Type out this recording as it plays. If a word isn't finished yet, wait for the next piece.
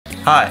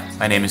Hi,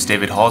 my name is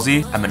David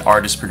Halsey. I'm an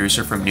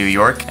artist-producer from New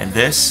York, and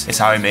this is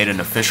how I made an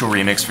official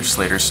remix for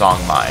Slayyyter's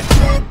song Mine.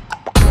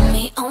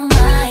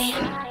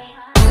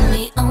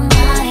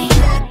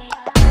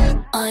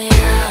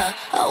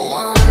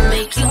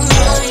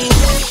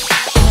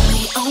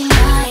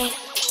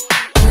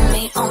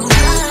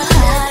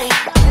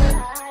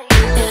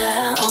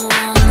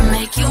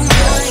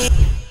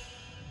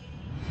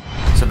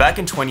 So back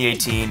in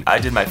 2018, I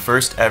did my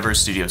first ever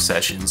studio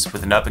sessions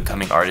with an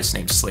up-and-coming artist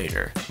named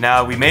Slayyyter.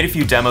 Now, we made a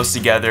few demos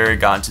together,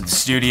 got into the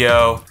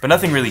studio, but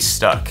nothing really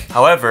stuck.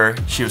 However,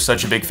 she was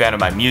such a big fan of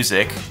my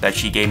music that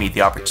she gave me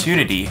the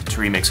opportunity to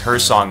remix her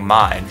song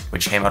Mine,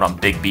 which came out on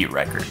Big Beat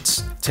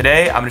Records.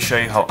 Today, I'm going to show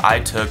you how I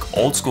took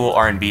old school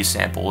R&B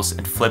samples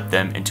and flipped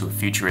them into a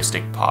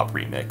futuristic pop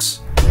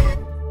remix.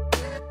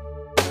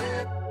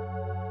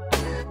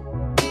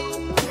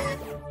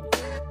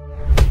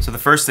 So the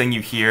first thing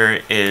you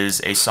hear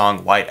is a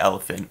song White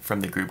Elephant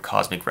from the group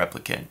Cosmic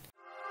Replicant.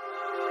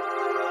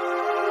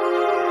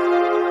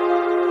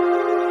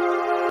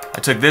 I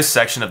took this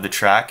section of the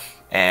track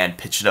and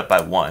pitched it up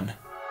by 1.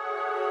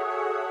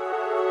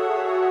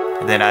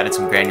 And then added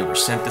some granular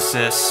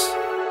synthesis,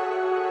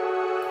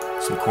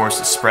 some chorus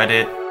to spread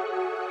it,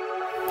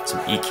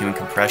 some EQ and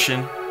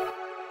compression.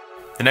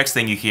 The next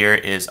thing you hear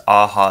is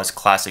a-ha's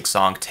classic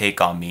song Take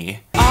On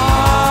Me,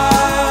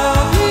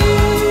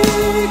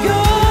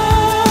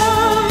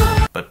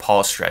 but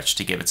Paul stretched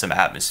to give it some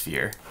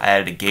atmosphere. I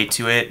added a gate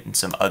to it and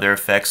some other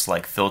effects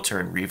like filter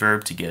and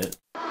reverb to get.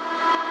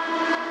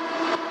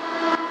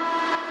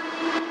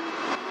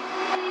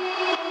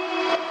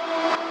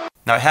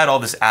 Now I had all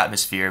this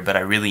atmosphere, but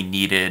I really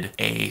needed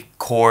a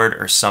chord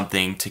or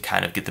something to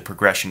kind of get the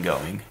progression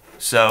going.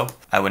 So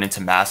I went into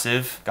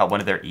Massive, got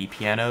one of their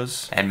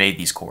E-pianos, and made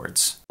these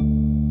chords.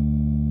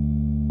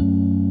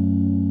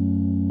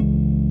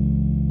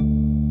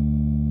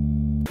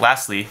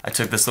 Lastly, I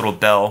took this little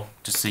bell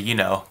just to,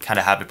 kind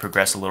of have it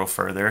progress a little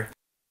further.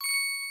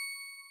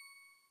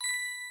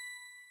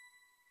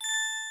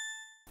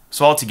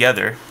 So all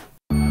together,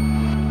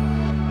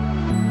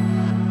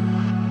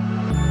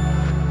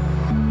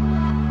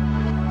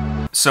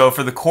 so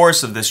for the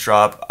chorus of this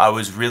drop, I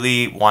was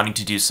really wanting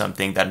to do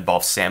something that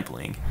involved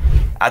sampling.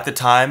 At the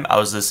time, I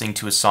was listening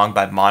to a song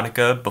by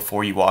Monica,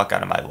 Before You Walk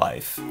Out of My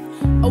Life.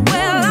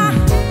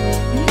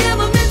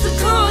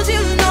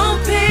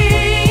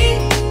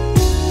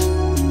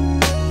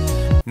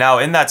 Now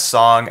in that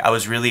song, I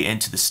was really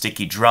into the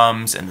sticky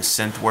drums and the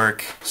synth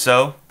work,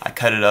 so I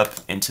cut it up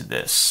into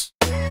this.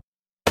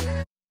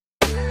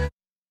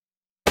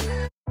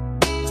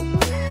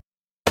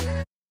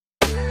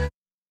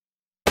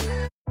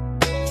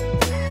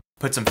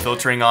 Put some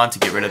filtering on to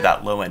get rid of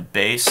that low-end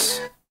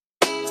bass,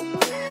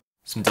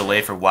 some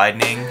delay for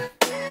widening,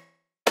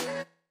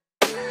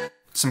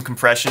 some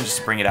compression just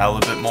to bring it out a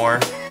little bit more,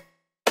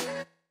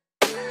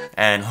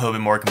 and a little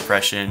bit more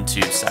compression to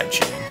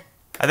sidechain.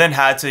 I then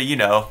had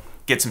to,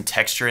 get some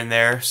texture in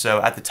there,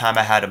 so at the time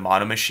I had a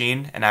mono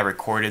machine and I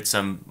recorded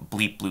some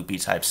bleep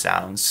bloopy type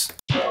sounds.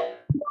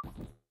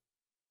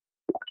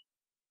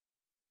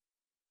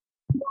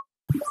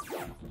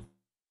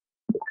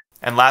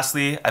 And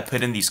lastly, I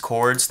put in these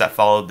chords that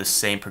followed the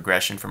same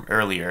progression from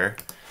earlier,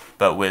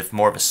 but with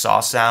more of a saw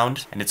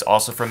sound, and it's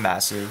also from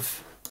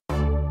Massive.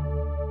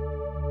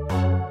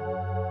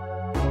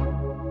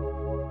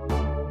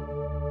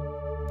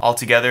 All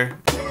together,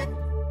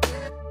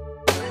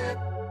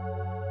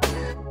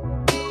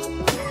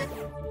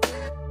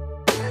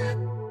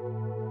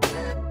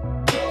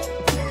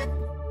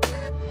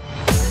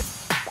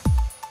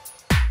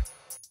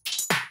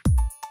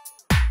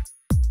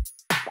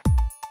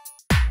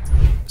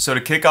 so to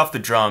kick off the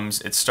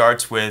drums, it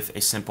starts with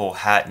a simple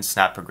hat and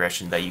snap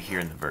progression that you hear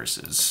in the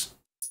verses.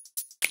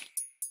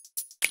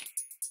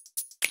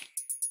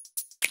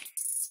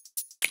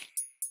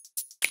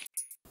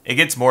 It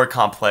gets more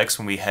complex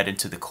when we head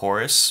into the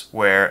chorus,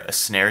 where a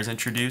snare is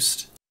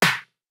introduced.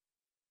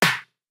 I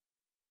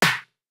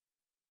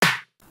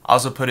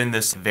also put in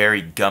this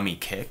very gummy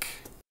kick.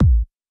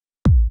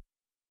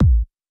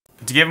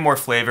 To give it more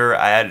flavor,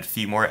 I added a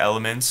few more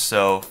elements.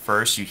 So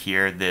first you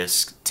hear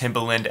this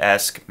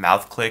Timbaland-esque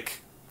mouth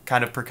click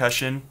kind of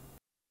percussion.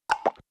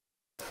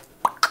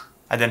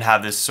 I then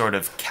have this sort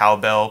of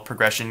cowbell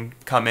progression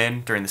come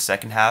in during the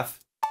second half.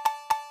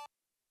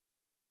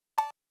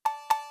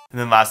 And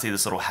then lastly,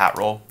 this little hat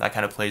roll that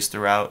kind of plays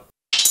throughout.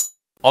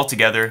 All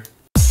together,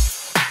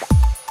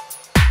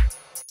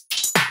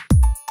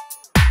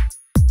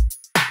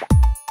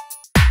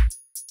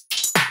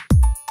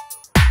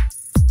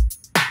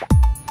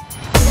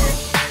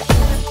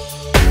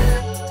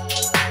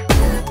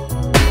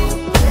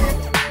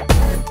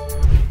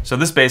 so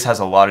this bass has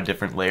a lot of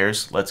different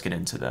layers. Let's get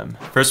into them.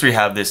 First we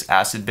have this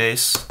acid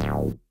bass,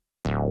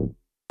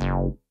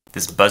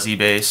 this buzzy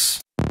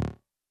bass,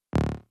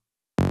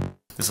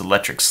 this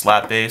electric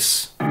slap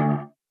bass,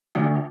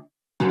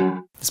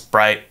 this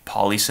bright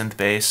polysynth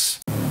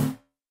bass, and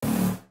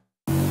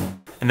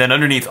then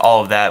underneath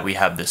all of that we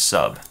have this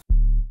sub.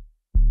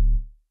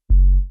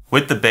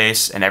 With the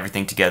bass and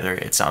everything together,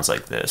 it sounds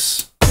like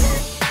this.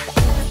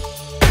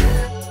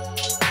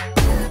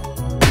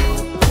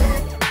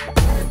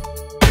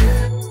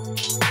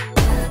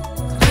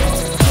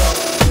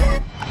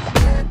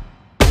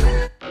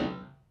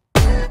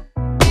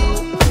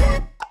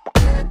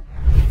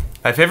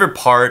 My favorite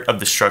part of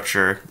the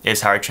structure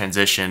is how I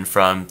transition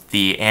from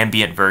the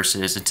ambient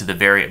verses into the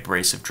very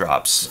abrasive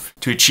drops.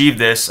 To achieve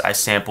this, I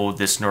sampled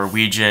this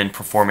Norwegian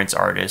performance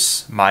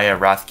artist, Maja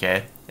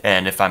Rathke,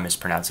 and if I'm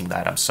mispronouncing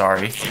that, I'm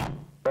sorry.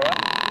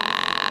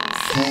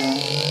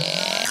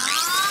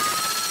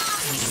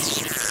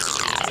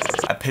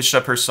 I pitched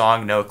up her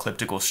song No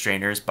Ecliptical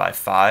Strainers by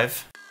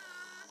 5.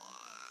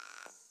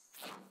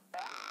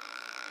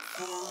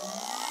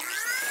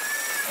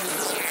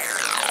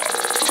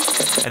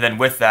 And then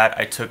with that,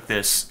 I took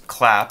this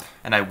clap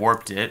and I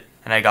warped it,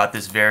 and I got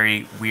this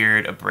very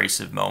weird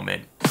abrasive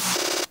moment.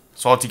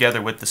 So all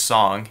together with the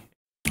song,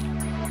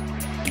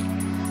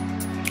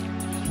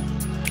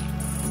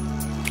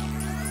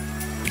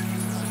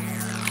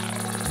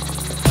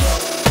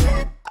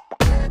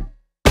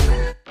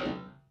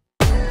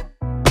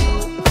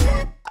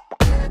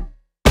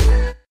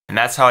 and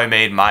that's how I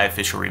made my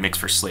official remix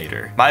for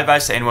Slayyyter. My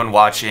advice to anyone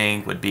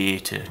watching would be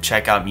to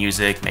check out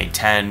music made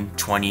 10,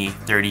 20,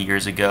 30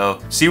 years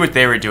ago, see what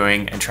they were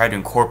doing, and try to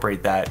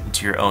incorporate that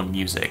into your own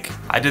music.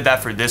 I did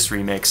that for this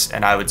remix,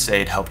 and I would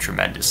say it helped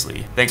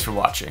tremendously. Thanks for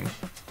watching.